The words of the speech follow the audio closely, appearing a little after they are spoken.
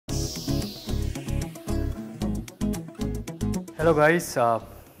Hello guys,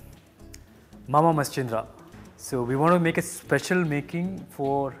 Maama Mascheendra. So we want to make a special making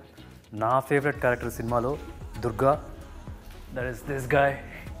for my favorite character cinema, Durga. That is this guy.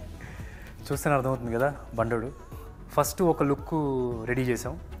 చూస్తేనే అర్థమవుతుంది కదా బండోడు. First ఒక look ready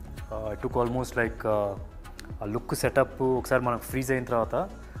చేసాం. It took almost like ఆ look setup ఒకసారి మనకు freeze అయిన తర్వాత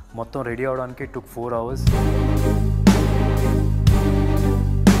మొత్తం రెడీ అవడానికి టుక్ 4 hours.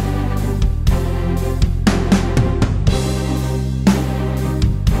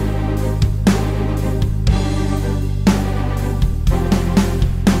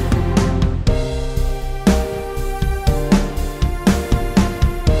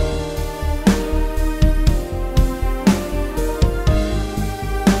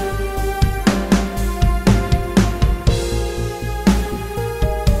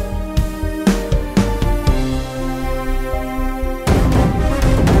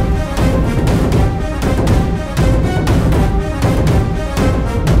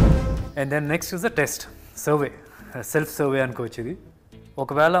 And then next is the test survey self survey అనుకోవచ్చు ఇది.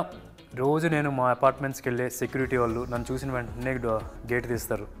 ఒకవేళ రోజు నేను మా అపార్ట్మెంట్స్కి వెళ్ళే సెక్యూరిటీ వాళ్ళు నన్ను చూసిన వెంటనే గేట్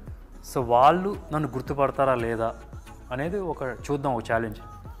తీస్తారు. సో వాళ్ళు నన్ను గుర్తుపడతారా లేదా అనేది చూద్దాం ఒక ఛాలెంజ్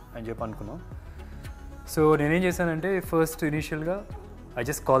అని చెప్పి అనుకున్నాం. సో నేనేం చేశానంటే ఫస్ట్ ఇనీషియల్గా I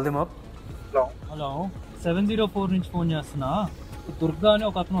just call them up. Hello 704 నుంచి ఫోన్ చేస్తున్నా. దుర్గా అని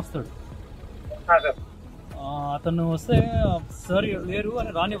ఒక అతను వస్తాడు. అతను వస్తే సార్ లేరు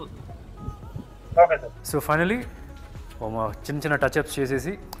అని రానివ్వద్దు. సో ఫైనలీ చిన్న చిన్న టచ్అప్స్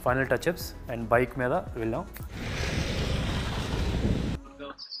చేసేసి ఫైనల్ టచ్అప్స్ అండ్ బైక్ మీద వెళ్ళాం.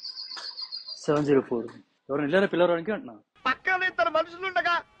 704 ఎవరు వెళ్ళారా పిల్లవానికి అంటున్నా. పక్కన ఇద్దరు మనుషులు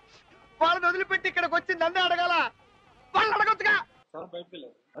ఉండగా వాళ్ళని వదిలిపెట్టి ఇక్కడికి వచ్చి నన్నే అడగాల. వాళ్ళు అడగొచ్చుగా.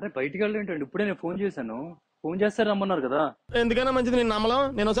 అరే బయటికి వెళ్ళేంటండి, ఇప్పుడే నేను ఫోన్ చేశాను. ఫోన్ చేస్తారు రమ్మన్నారు కదా. ఎందుకైనా మంచిది నేను నమ్మలం.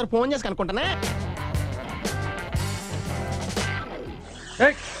 నేను ఒకసారి ఫోన్ చేసి కనుక్కుంటానే.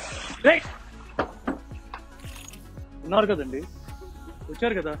 ఉన్నారు కదండి,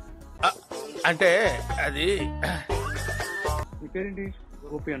 వచ్చారు కదా. అంటే అది మీ పేరేంటి?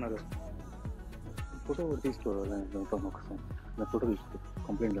 ఓపీ అన్నారు. ఫోటో తీసుకోవాలి, ఫోటో తీసుకో.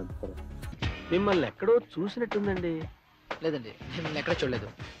 కంప్లైంట్ లేదు. మిమ్మల్ని ఎక్కడో చూసినట్టుందండి. లేదండి, మిమ్మల్ని ఎక్కడ చూడలేదు.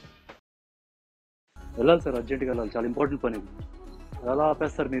 వెళ్ళాలి సార్, అర్జెంట్గా వెళ్ళాలి, చాలా ఇంపార్టెంట్ పని. ఎలా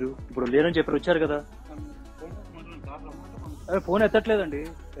ఆపేస్తారు మీరు? ఇప్పుడు లేరని చెప్పి వచ్చారు కదా. అదే ఫోన్ ఎత్తట్లేదండి,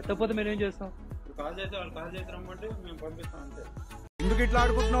 ఎత్తకపోతే మేము ఏం చేస్తాం? ఎందుకు ఇట్లా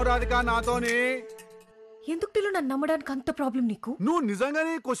ఆడుకుంటున్నావు రాధిక నాతోని? ఎందుకు పిల్లలు నన్ను నమ్మడానికి అంత ప్రాబ్లం నీకు? నువ్వు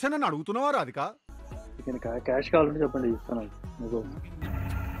నిజంగానే క్వశ్చన్ అని అడుగుతున్నావా రాధిక? క్యాష్ కావాలంటే చెప్పండి, ఇస్తాను.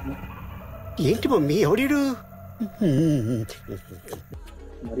 ఏంటి మమ్మీ ఎవడీడు?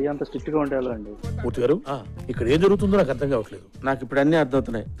 మరీ అంత స్ట్రిక్ట్ గా ఉంటే ఎలా అండి? మూర్తి గారు, ఇక్కడ ఏం జరుగుతుందో నాకు అర్థం కావట్లేదు. నాకు ఇప్పుడు అన్ని అర్థం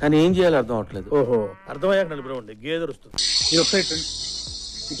అవుతున్నాయి, కానీ ఏం చేయాలో అర్థం అవట్లేదు. ఓహో, అర్థమయ్యాక నలుపురండి, గేదె వస్తుంది. మీరు ఒకసారి రండి.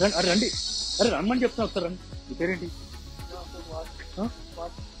 అరే రండి, అరే రమ్మని చెప్తున్నా ఒకసారి రండి. మీ పేరేంటి?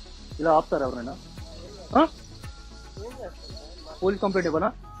 ఇలా ఆపుతారా ఎవరైనా? పోలీస్ కంప్లైంట్ ఇవ్వనా?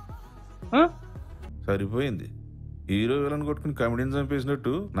 సరిపోయింది, హీరో విలన్ కొట్టుకుని కమెడీని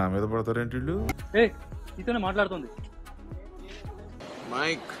చంపేసినట్టు నా మీద పడతారేంటి వీళ్ళు? ఇతనే మాట్లాడుతుంది.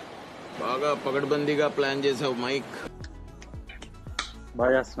 మైక్ బాగా పగడ్బందీగా ప్లాన్ చేసావు మైక్.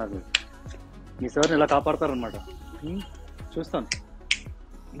 బాగా చేస్తున్నారు. మీ సార్ని ఇలా కాపాడతారనమాట. చూస్తాను,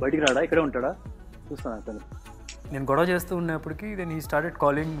 బయటికి రాడా, ఇక్కడే ఉంటాడా? చూస్తాను అతను. నేను గొడవ చేస్తూ ఉన్నప్పటికీ దెన్ ఈ స్టార్టెడ్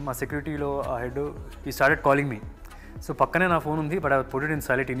కాలింగ్. మా సెక్యూరిటీలో ఆ హెడ్ ఈ స్టార్టెడ్ కాలింగ్ మీ. సో పక్కనే నా ఫోన్ ఉంది, but I put it in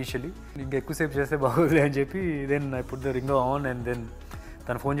silent initially. ఇంకా ఎక్కువసేపు చేస్తే బాగోదులే అని చెప్పి then I put the ring on. And then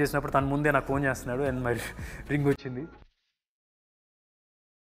తను ఫోన్ చేసినప్పుడు తన ముందే నాకు ఫోన్ చేస్తున్నాడు అండ్ మరి రింగ్ వచ్చింది.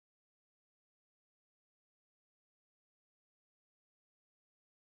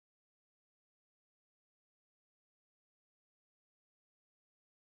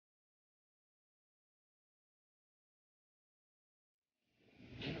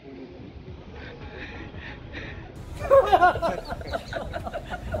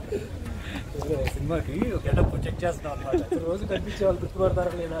 సినిమాకి గెటప్ చెక్ చేస్తున్నాం అనమాట. రోజు కనిపించే వాళ్ళు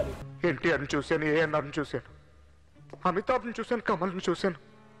గుర్తుపడతారా లేదా అని. ఎన్టీఆర్ని చూశాను, ఏఎన్ఆర్ని చూశాను, అమితాబ్ని చూశాను, కమల్ని చూశాను,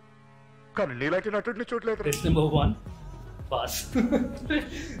 కానీ నీలాంటి నటుడిని చూడలేదు. Test number 1 pass.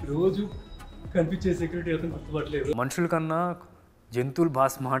 రోజు కనిపించే సెక్యూరిటీ అతను గుర్తుపట్టలేదు. మనుషుల కన్నా జంతువులు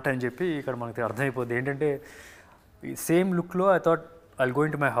బాగా స్మార్ట్ అని చెప్పి ఇక్కడ మనకి అర్థమైపోద్ది. ఏంటంటే సేమ్ లుక్లో I thought I'll go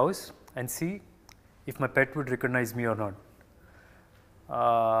in to my house and see if my pet would recognise me are not.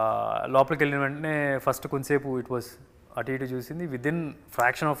 లోపలికి వెళ్ళిన వెంటనే ఫస్ట్ కొంతసేపు ఇట్ వాస్ అటు ఇటు చూసింది. విదిన్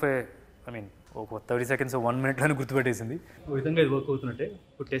ఫ్రాక్షన్ ఆఫ్ ఒక 30 seconds 1 minute గుర్తుపెట్టేసింది. ఓ విధంగా ఇది వర్క్ అవుతున్నట్టే.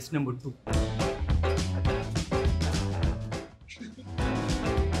 ఇప్పుడు test number 2.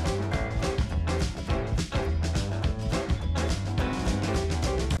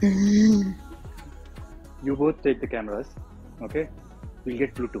 You both take the cameras. Okay? We'll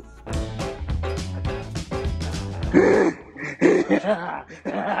get Pluto.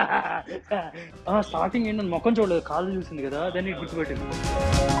 Starting ఏంటంటే మొక్కం చూడలేదు, కాళ్ళు చూసింది కదా, దాన్ని గుర్తుపెట్టింది.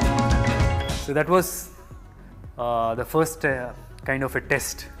 So that was the first kind of a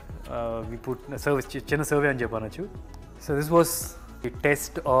test. We put service, చిన్న సర్వే అని చెప్పనొచ్చు. So this was the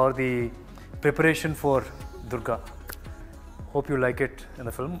test are the preparation for Durga. Hope you like it in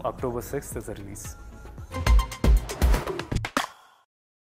the film. October 6th is the release.